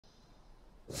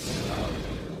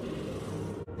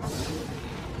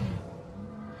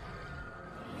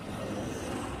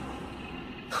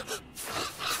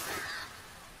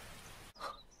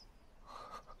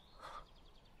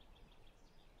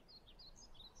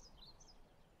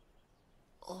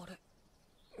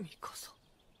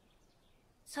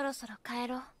そろそろ帰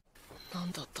ろう。な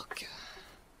んだったっけ？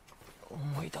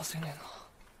思い出せねえな。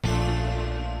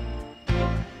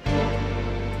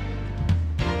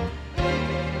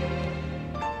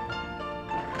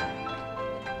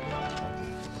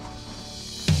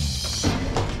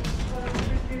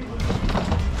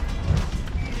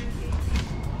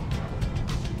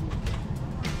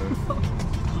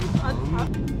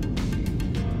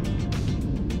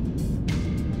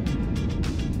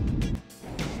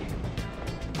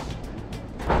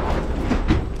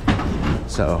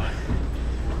So,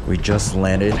 we just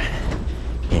landed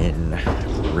in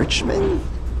Richmond,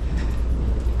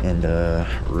 and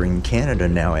we're in Canada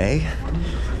now, eh?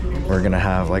 We're gonna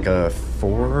have like a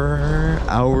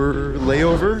 4-hour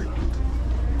layover,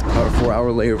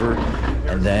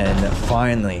 and then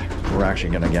finally we're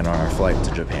actually gonna get on our flight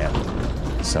to Japan.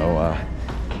 So,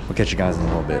 we'll catch you guys in a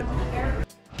little bit.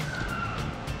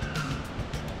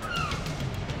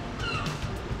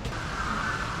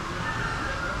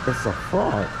 It's a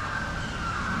frog.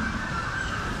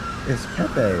 It's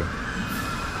Pepe.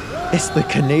 It's the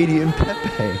Canadian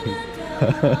Pepe.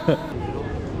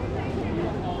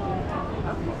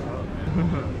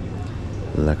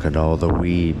 Look at all the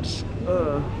weebs.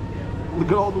 Look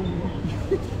at all the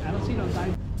weebs. I don't see no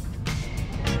dive.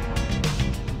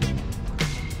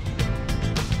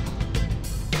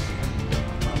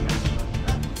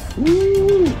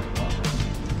 Woo!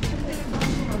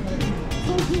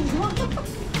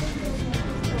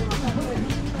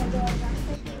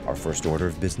 Our first order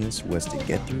of business was to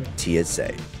get through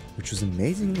TSA, which was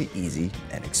amazingly easy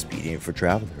and expedient for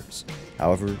travelers.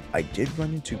 However, I did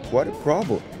run into quite a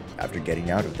problem after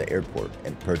getting out of the airport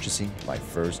and purchasing my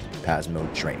first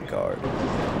Pasmo train card.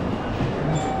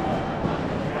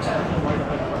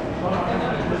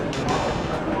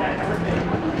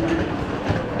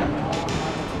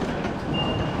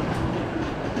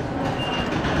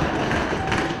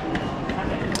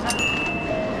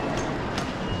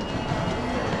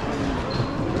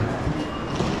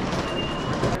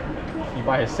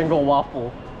 Buy a single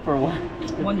waffle for one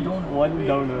donut. One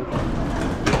donut.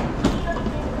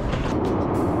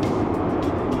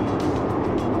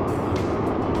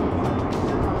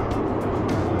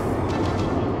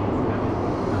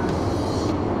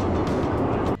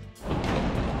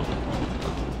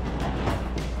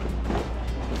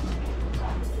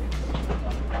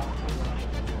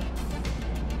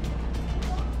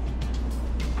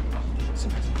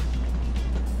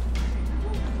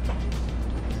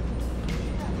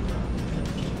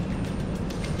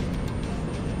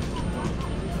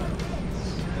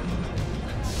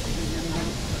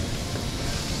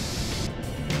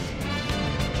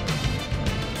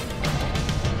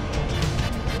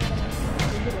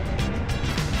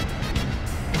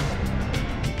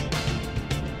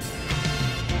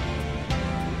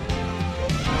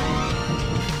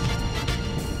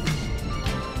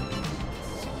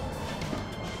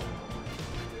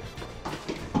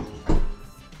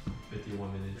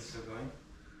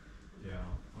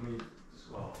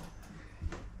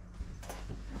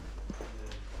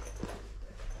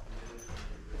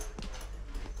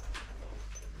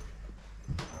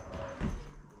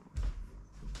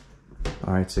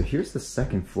 Alright, so here's the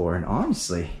second floor, and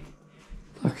honestly,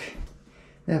 look,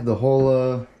 they have the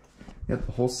whole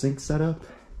sink set up.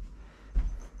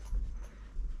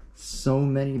 So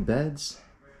many beds.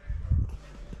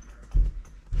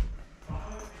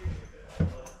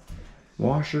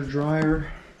 Washer, dryer.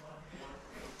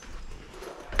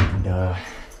 And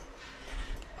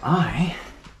I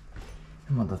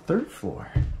am on the third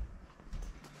floor.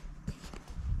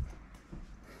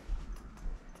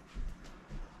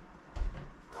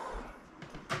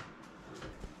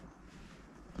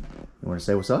 You want to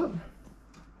say what's up?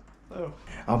 Hello.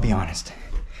 I'll be honest.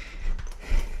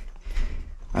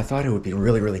 I thought it would be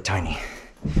really, really tiny.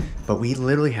 But we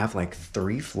literally have like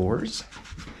 3 floors.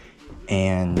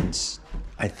 And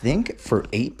I think for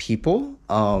 8 people,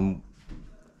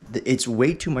 it's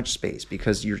way too much space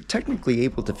because you're technically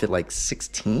able to fit like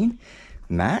 16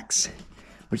 max,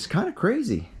 which is kind of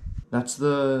crazy. That's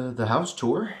the house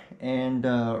tour. And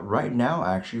right now,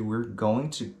 actually, we're going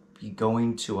to be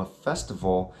going to a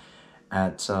festival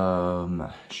at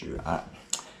shoot,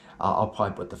 I'll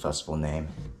probably put the festival name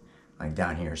like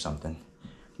down here or something,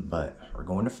 but we're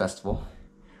going to festival.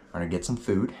 We're gonna get some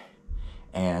food,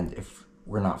 and if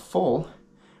we're not full,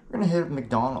 we're gonna hit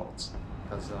McDonald's.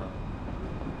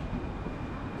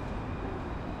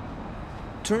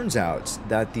 Turns out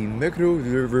that the Micro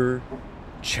River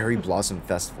Cherry Blossom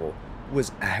Festival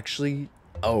was actually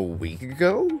a week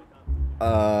ago.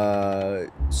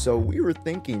 So we were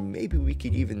thinking maybe we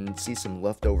could even see some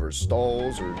leftover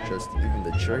stalls or just even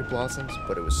the cherry blossoms,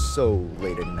 but it was so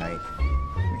late at night.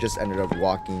 We just ended up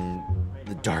walking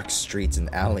the dark streets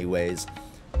and alleyways,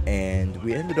 and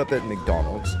we ended up at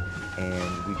McDonald's,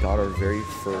 and we got our very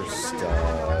first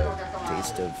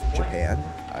taste of Japan,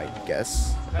 I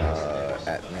guess,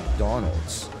 at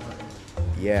McDonald's.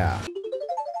 Yeah.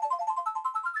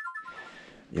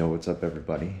 Yo, what's up,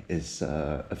 everybody? It's,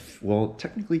 well,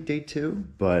 technically day 2,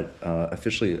 but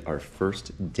officially our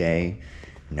first day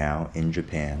now in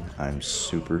Japan. I'm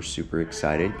super, super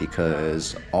excited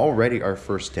because already our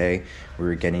first day,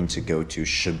 we're getting to go to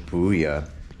Shibuya.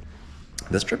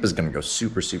 This trip is gonna go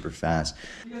super, super fast.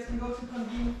 You guys can go to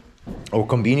Konbini. Oh,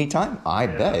 Konbini time? I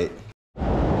bet.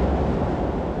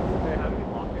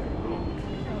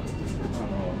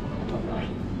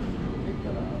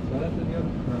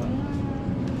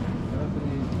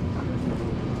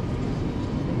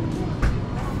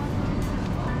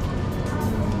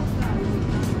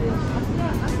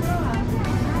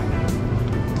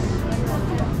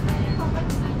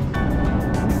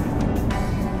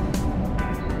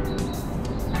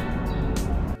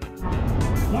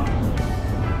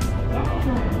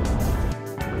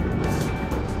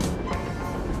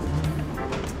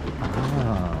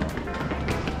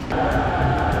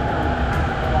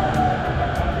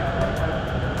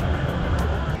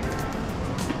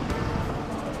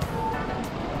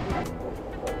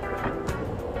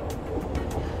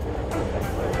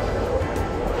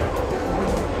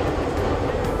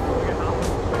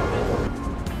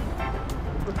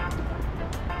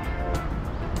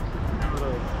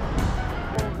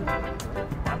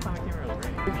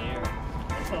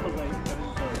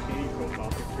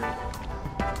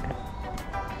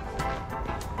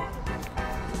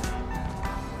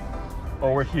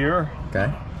 Over here.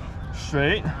 Okay.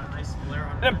 Straight.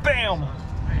 And bam!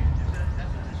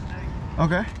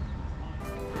 Okay.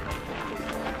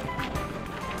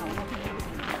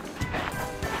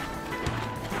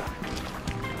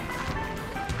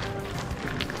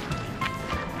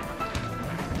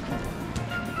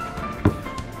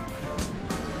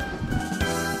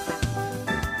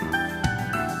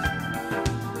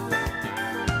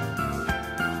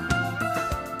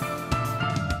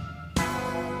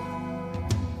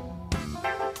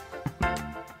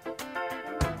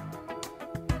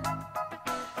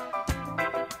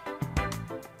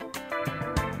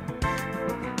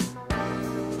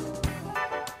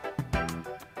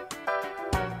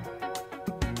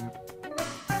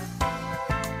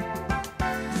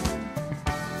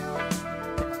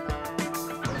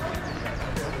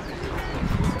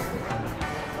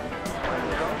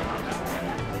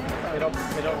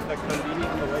 Hit up the Konbini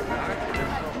on the way back.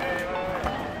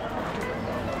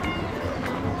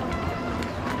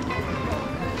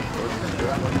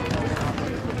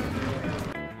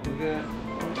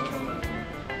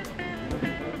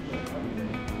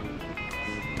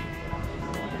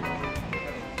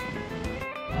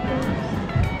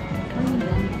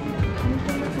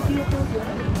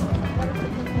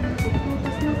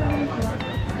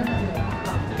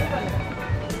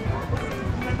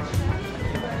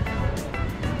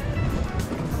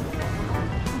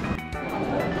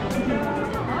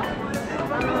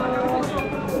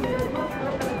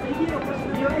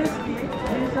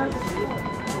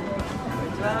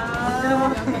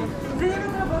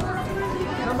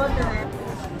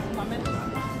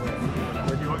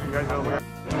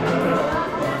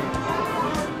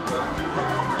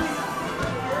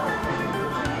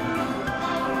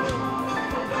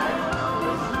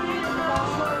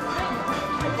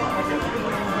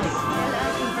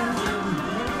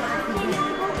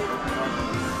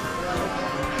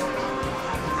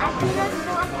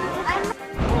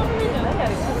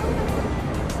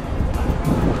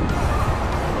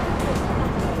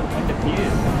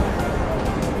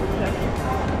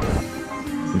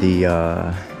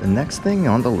 The next thing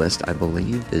on the list, I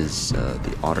believe, is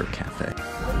the Otter Cafe.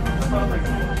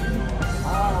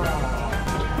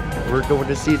 We're going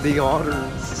to see the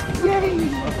otters. Yay!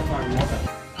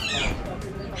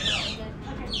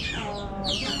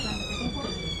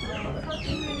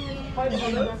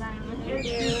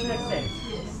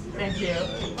 Thank you.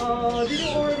 Did you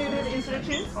already read the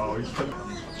instructions? Oh, you should.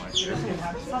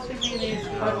 Something minutes,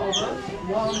 5 over.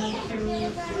 1, 2,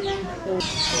 3, 4.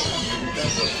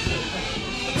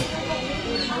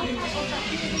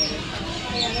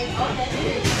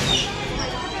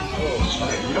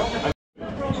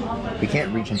 We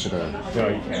can't reach into the. No,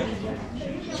 you can't.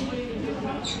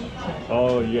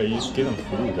 Oh, yeah, you just give them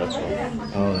food, that's all.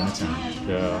 Oh, that's it.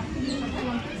 Yeah.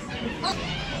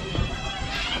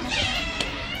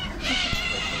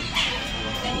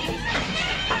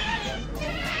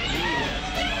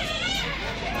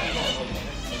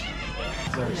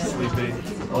 They're sleeping.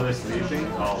 Oh, they're sleeping?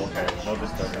 Oh, okay. They'll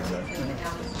just go in there.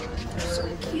 So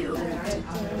cute.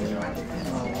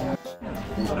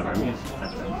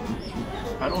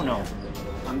 I don't know.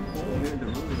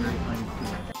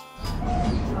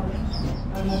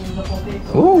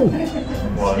 Ooh!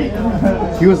 What?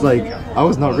 He was like, I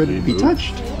was not ready to be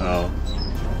touched. Oh.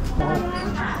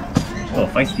 Oh,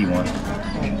 feisty one.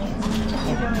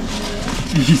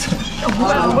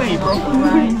 Wait, bro.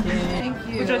 Thank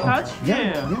you. Would you touch?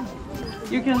 Yeah.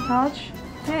 You can touch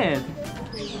head.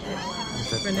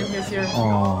 Brendan, here's your.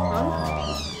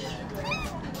 Aww.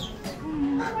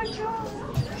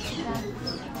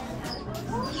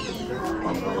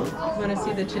 Want to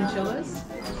see the chinchillas?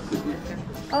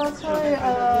 Oh, sorry.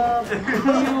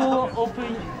 Can you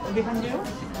open behind you?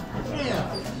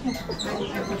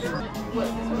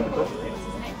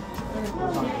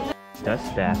 That's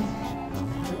that.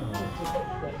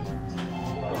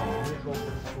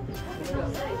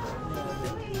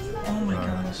 Oh my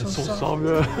god, it's so soft.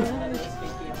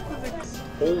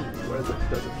 Oh, where's the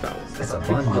foul? It's a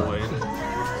fun boy.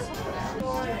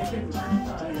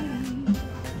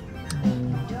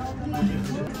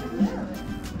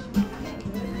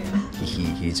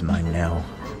 He's mine now.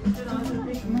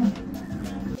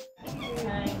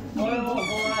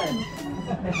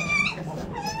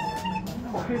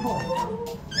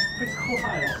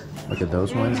 Look at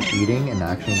those ones eating and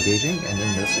actually engaging, and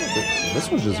then this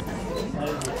was just.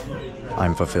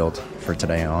 I'm fulfilled for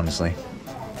today, honestly.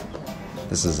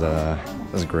 This is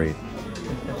great.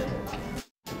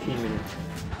 15 minutes.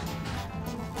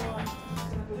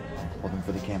 Hold them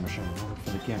for the camera, Sean. Hold them for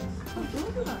the camera.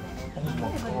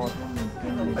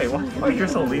 Wait, why you're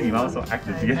so lazy? I was so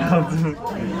active to get out.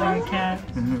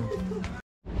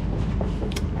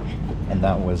 And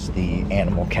that was the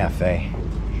Animal Cafe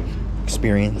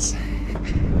experience.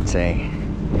 Say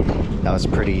that was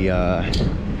pretty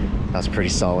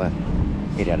solid.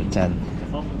 8 out of 10.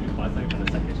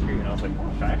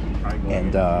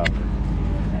 And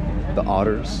the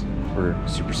otters were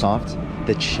super soft.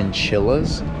 The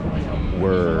chinchillas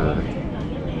were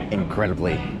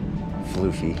incredibly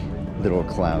floofy little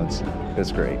clouds. It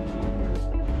was great.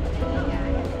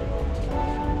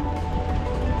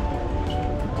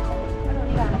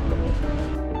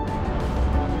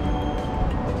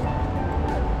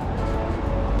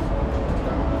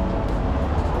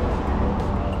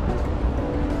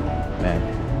 Man,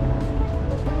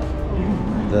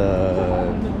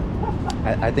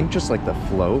 I think just like the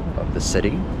flow of the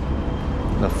city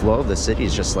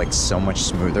is just like so much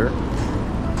smoother.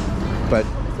 But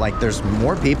like there's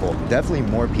more people, definitely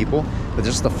more people, but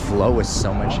just the flow is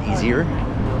so much easier.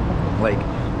 Like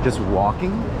just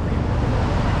walking,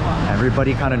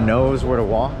 everybody kind of knows where to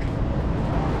walk.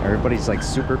 Everybody's like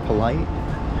super polite.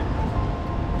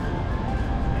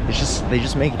 They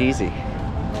just make it easy, you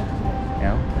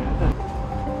know?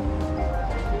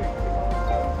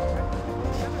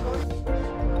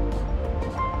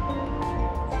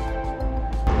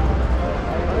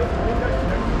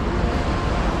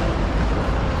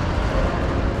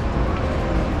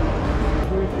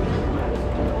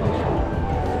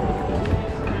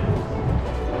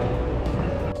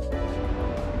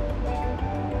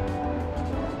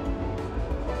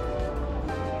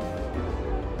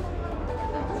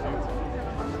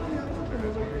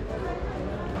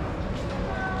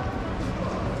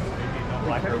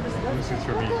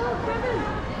 For me.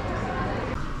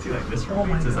 See, like this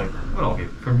height is like, well, okay,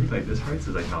 for me, like this height is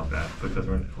like not bad because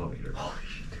we're in the elevator. Holy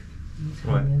shit.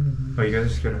 What? Oh, you guys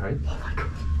are scared of height? Oh my god.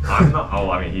 I'm not.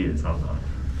 Oh, I mean, he is. I'm not.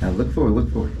 Now look forward,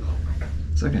 look forward.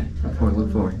 It's okay. Look forward,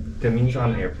 look forward. That means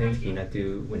on airplanes, you not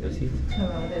do window seats?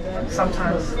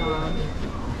 Sometimes.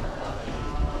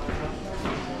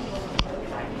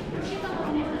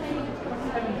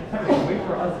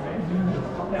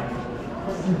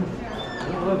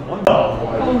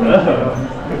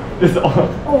 It's all.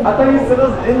 Oh, I thought you said it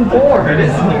was indoor. It is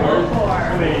indoor.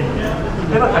 Hey,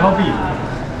 look, MLB.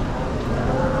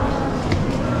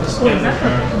 Oh, is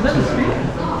that the street?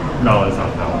 No, it's not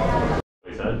that one.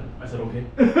 What you said? I said okay.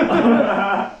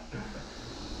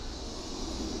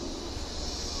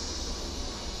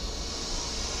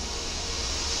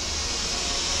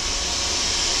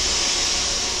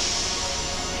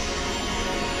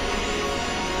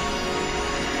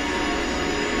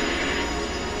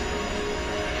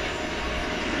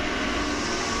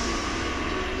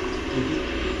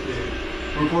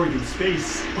 before we do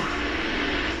space.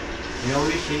 You know what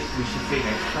we should say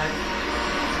next time?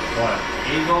 What?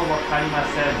 Eigo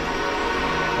wakarimasen.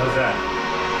 What's that?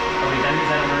 Okay, that means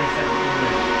I don't understand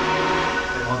English.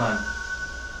 Wait, hold on.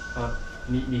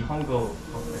 Nihongo.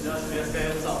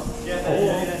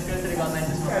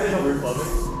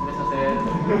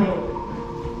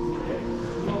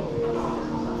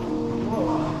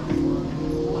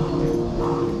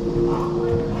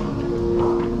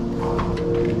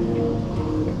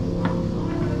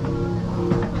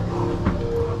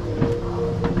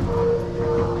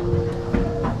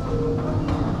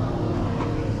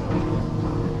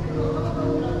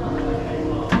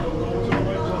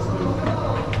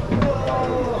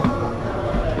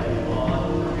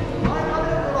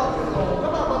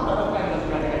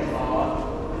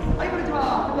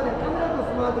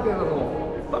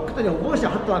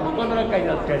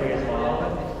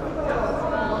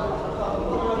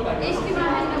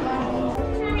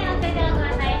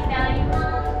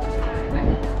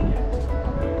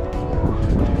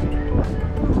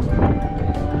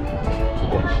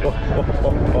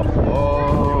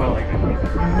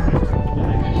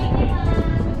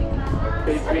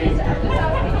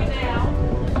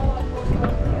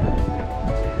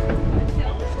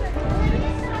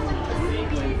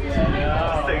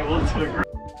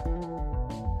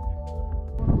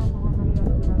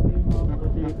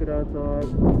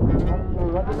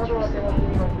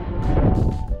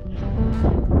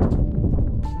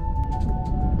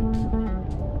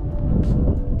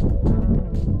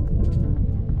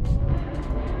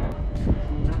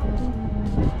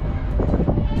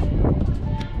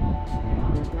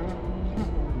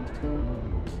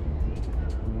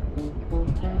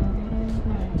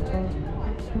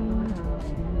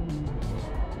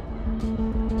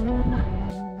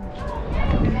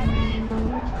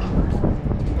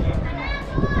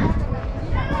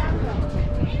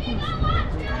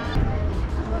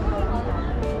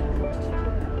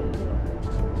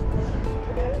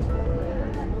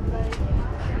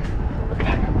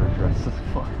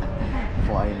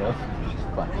 Flying up.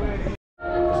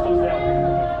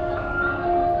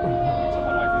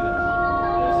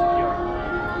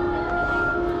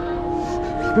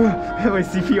 Have I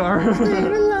CPR?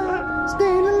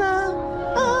 Staying alive.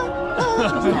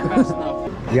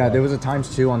 Yeah, there was a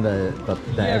times 2 on the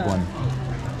egg one.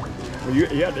 Well, you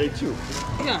had egg too.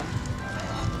 Yeah.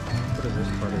 What is this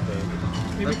part of the?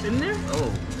 Maybe it's in there?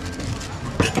 Oh.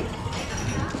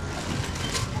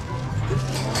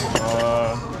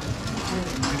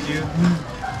 Thank you.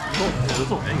 Oh, there's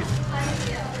no egg.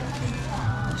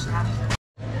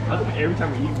 I think every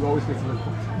time we eat, we always get something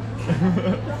cooked.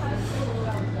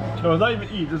 No, not even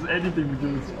eat, just anything we do.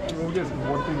 We always get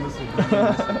one thing missing.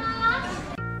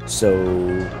 So,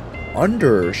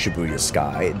 under Shibuya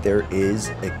Sky, there is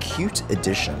a cute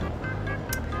addition.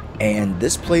 And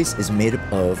this place is made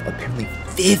up of apparently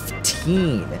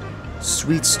 15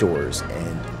 sweet stores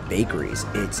and bakeries.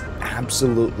 It's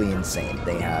absolutely insane.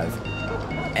 They have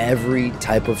every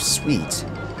type of sweet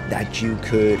that you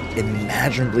could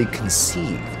imaginably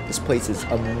conceive. This place is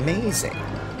amazing.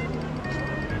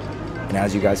 And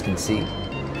as you guys can see,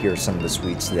 here are some of the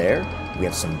sweets there. We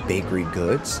have some bakery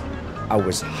goods. I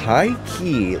was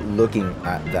high-key looking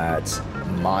at that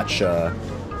matcha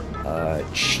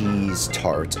cheese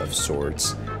tart of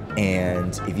sorts.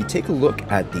 And if you take a look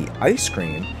at the ice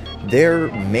cream, their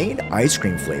main ice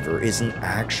cream flavor isn't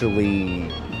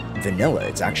actually vanilla.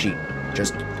 It's actually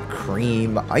just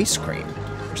cream ice cream,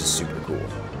 which is super cool.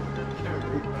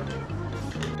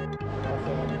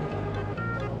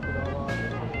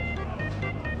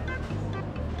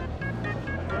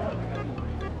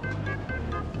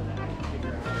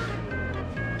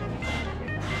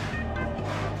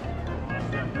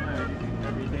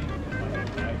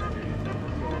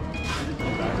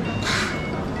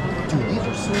 Dude, these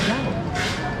are sold out.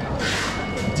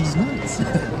 These nuts.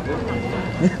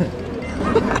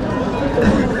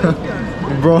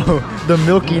 Bro, the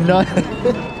milky nut.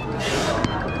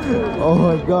 Oh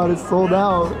my god, it's sold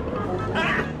out.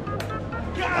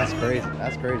 That's crazy.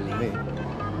 That's crazy to me.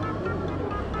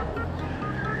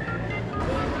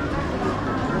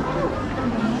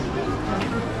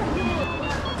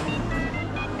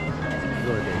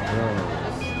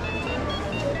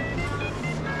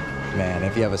 Man,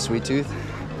 if you have a sweet tooth,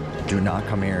 do not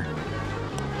come here.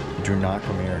 Do not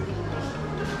come here.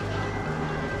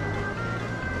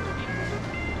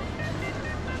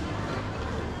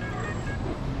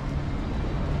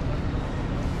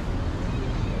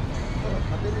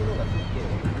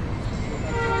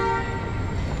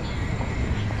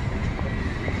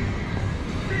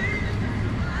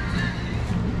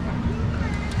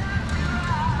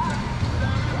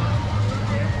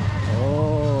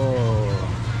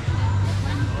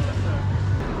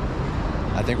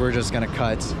 think we're just gonna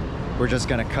cut. We're just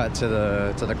gonna cut to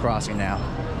the crossing now.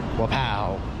 Well,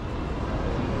 pow.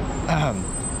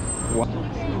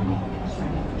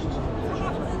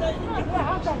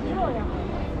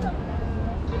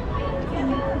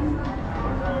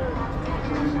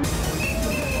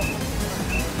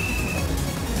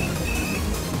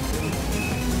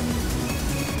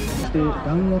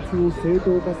弾圧を正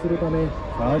当化するため、フ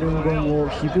ァールンゴンを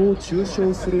誹謗中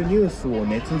傷するニュースを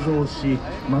捏造し、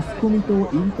マスコミとイ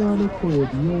ンターネットを利用して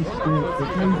世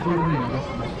界中に流し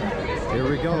ました。Here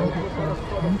we go.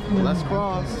 Let's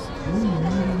cross.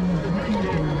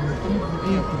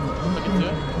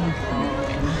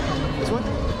 This one?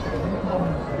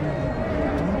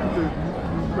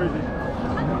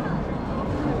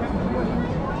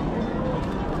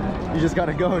 You just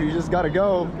gotta go. You just gotta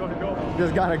go. You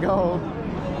just gotta go.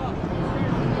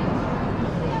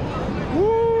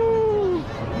 Woo!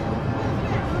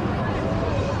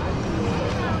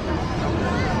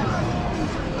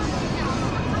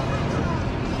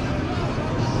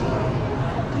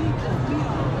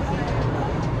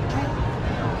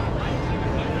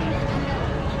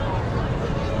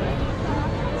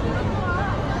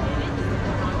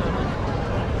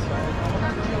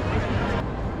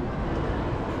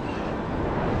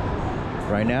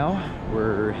 Right now,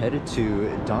 we're headed to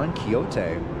Don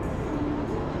Quixote,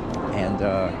 and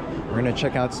we're gonna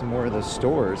check out some more of the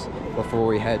stores before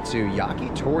we head to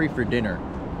Yakitori for dinner.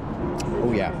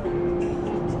 Oh yeah.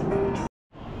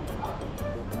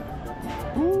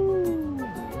 Woo!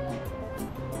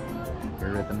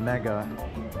 We're at the Mega.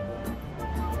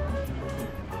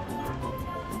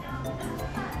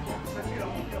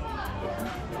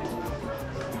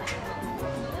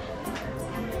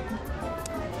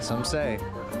 Some say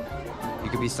you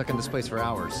could be stuck in this place for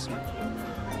hours.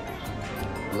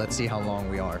 Let's see how long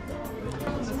we are.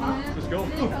 Let's go.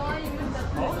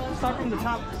 Start from the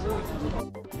top.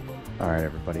 All right,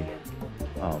 everybody.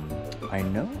 I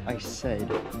know I said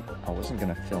I wasn't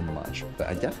gonna film much, but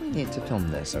I definitely need to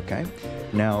film this, okay?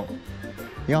 Now,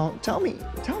 y'all, tell me,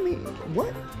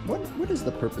 what is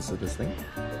the purpose of this thing?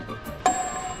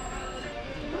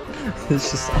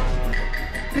 It's just,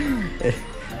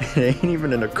 it ain't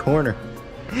even in a corner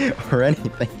or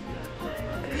anything.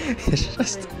 It's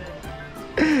just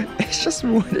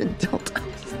wooden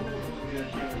dildos.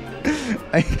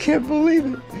 I can't believe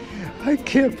it. I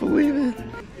can't believe it.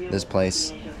 This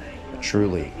place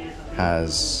truly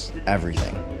has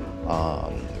everything.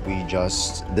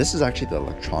 This is actually the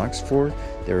electronics floor.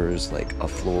 There's like a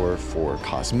floor for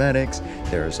cosmetics.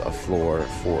 There's a floor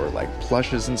for like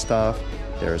plushes and stuff.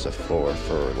 There's a floor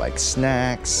for like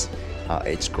snacks.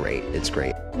 It's great. It's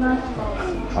great.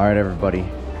 All right, everybody.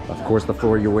 Of course, the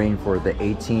floor you're waiting for, the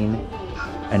 18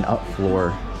 and up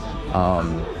floor.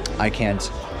 I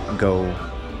can't go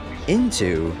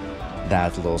into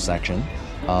that little section,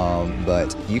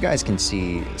 but you guys can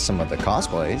see some of the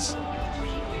cosplays.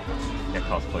 Yeah,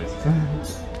 cosplays.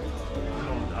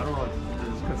 I don't know if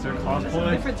it's considered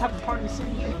cosplay. Different type of party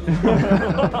scene.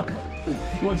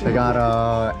 They got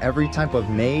every type of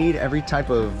maid, every type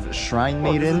of shrine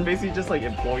maiden. This is basically just like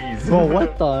employees. Oh,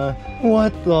 what the?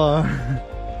 What the?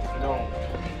 No.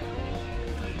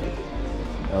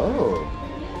 Oh.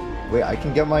 Wait, I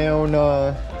can get my own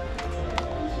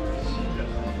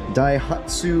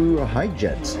Daihatsu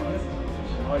Hijet.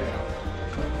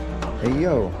 Hey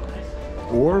yo.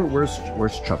 Or where's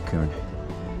Truck-kun?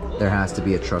 There has to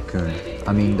be a Truck-kun.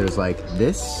 I mean, there's like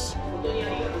this,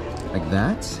 like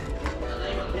that.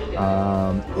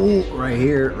 Oh, right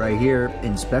here,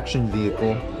 inspection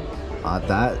vehicle.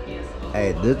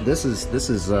 This is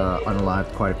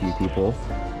unalived quite a few people.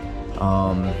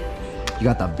 You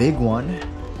got the big one,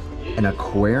 an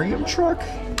aquarium truck.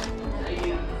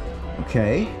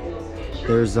 Okay,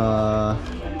 there's I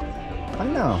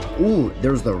don't know. Ooh,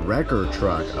 there's the wrecker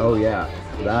truck. Oh yeah,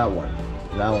 that one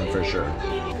for sure.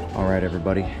 All right,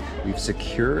 everybody, we've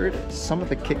secured some of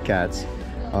the Kit Kats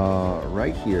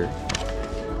right here.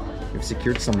 We've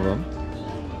secured some of them.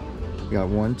 We got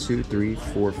 1, 2, 3,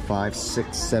 4, 5,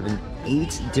 6, 7,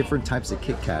 8 different types of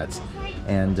Kit Kats,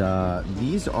 and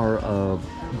these are of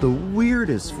the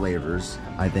weirdest flavors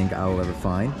I think I'll ever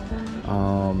find.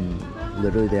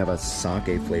 Literally, they have a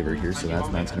sake flavor here, so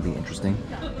that's gonna be interesting.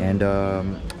 And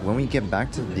when we get back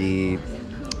to the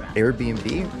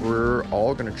Airbnb, we're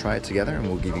all gonna try it together, and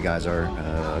we'll give you guys our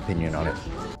opinion on it.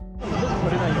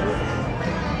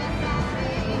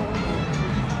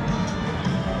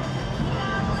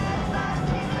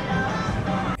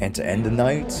 And to end the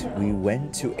night, we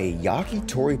went to a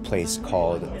yakitori place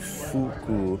called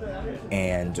Fuku,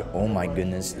 and oh my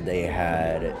goodness, they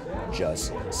had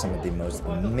just some of the most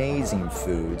amazing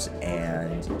foods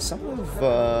and some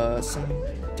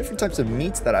different types of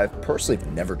meats that I've personally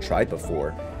never tried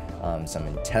before. Some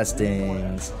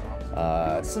intestines,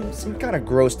 some kind of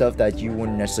gross stuff that you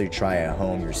wouldn't necessarily try at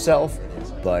home yourself,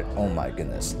 but oh my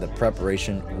goodness, the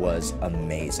preparation was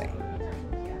amazing.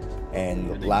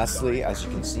 And lastly, as you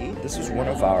can see, this is one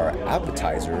of our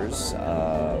appetizers.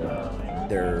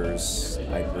 There's,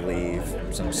 I believe,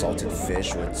 some salted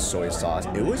fish with soy sauce.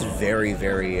 It was very,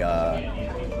 very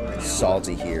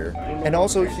salty here. And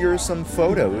also, here are some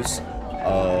photos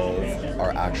of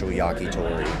our actual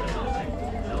yakitori.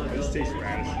 This tastes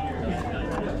radish.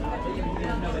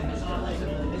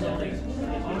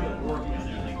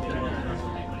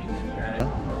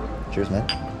 Cheers, man.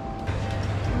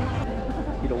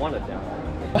 You don't want it down.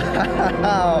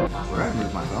 Where I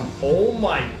moved my phone. Oh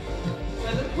my.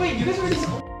 Wait, you guys already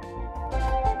saw